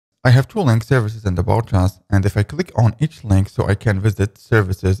I have two link services and about us, and if I click on each link, so I can visit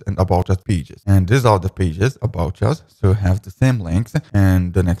services and about us pages. And these are the pages about us, so it has the same links,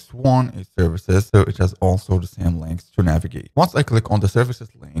 and the next one is services, so it has also the same links to navigate. Once I click on the services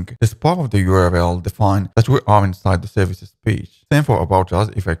link, this part of the URL defines that we are inside the services page. Same for about us.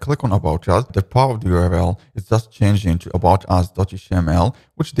 If I click on about us, the part of the URL is just changing to aboutus.html,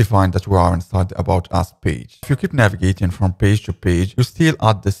 which defines that we are inside the about us page. If you keep navigating from page to page, you're still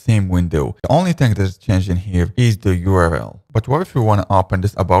at the same window. The only thing that is changing here is the URL. But what if we want to open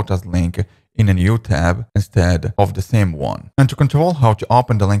this about us link in a new tab instead of the same one? And to control how to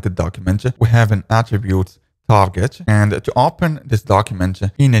open the linked document, we have an attributes target, and to open this document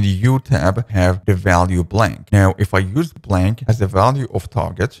in a new tab, have the value blank. Now, if I use blank as a value of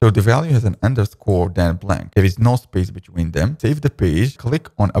target, so the value has an underscore then blank. There is no space between them. Save the page, click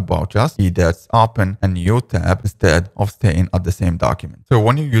on about us, see that's open a new tab instead of staying at the same document. So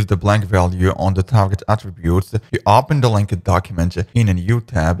when you use the blank value on the target attributes, you open the linked document in a new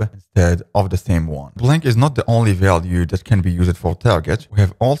tab instead of the same one. Blank is not the only value that can be used for target. We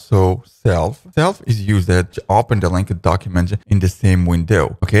have also self. Self is used to open the linked document in the same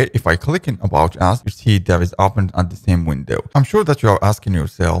window. Okay, if I click in about us, you see that is opened at the same window. I'm sure that you are asking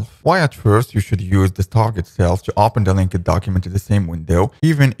yourself why at first you should use the target self to open the linked document in the same window.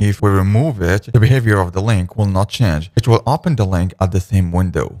 Even if we remove it, the behavior of the link will not change. It will open the link at the same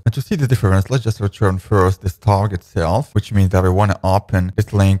window. And to see the difference, let's just return first this target self, which means that we want to open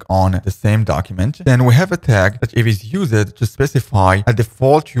this link on the same document. Then we have a tag that it is used to specify a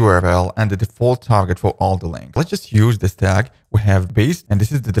default URL and the default target for all the links. Let's just use this tag. We have base, and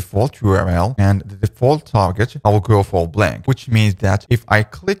this is the default URL, and the default target I will go for blank, which means that if I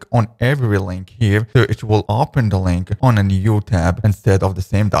click on every link here, so it will open the link on a new tab instead of the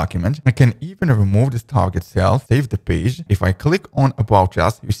same document. I can even remove this target self, save the page. If I click on about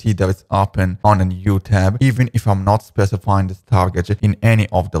us, you see that it's open on a new tab, even if I'm not specifying this target in any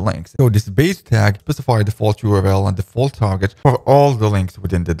of the links. So this base tag specifies default URL and default target for all the links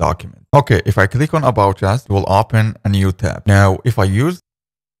within the document. Okay, if I click on about us, it will open a new tab. Now, if I use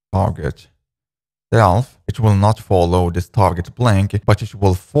target self, it will not follow this target blank, but it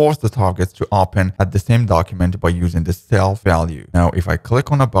will force the targets to open at the same document by using the self value. Now, if I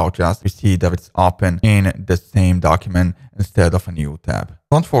click on about us, you see that it's open in the same document instead of a new tab.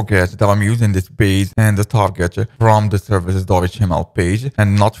 Don't forget that I'm using this base and the target from the services.html page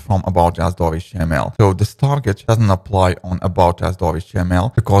and not from aboutus.html. So this target doesn't apply on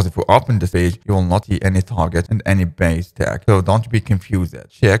aboutus.html because if you open this page, you will not see any target and any base tag. So don't be confused.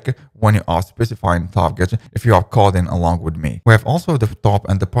 Check when you are specifying target if you are coding along with me. We have also the top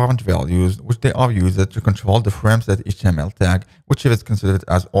and the parent values, which they are used to control the frames.html tag, which is considered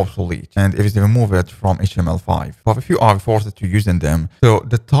as obsolete, and it is removed from HTML5. But if you are forced to using them, so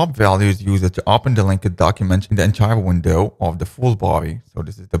the top value is used to open the linked document in the entire window of the full body. So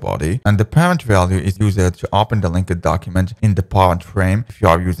this is the body. And the parent value is used to open the linked document in the parent frame if you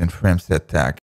are using frame set tag.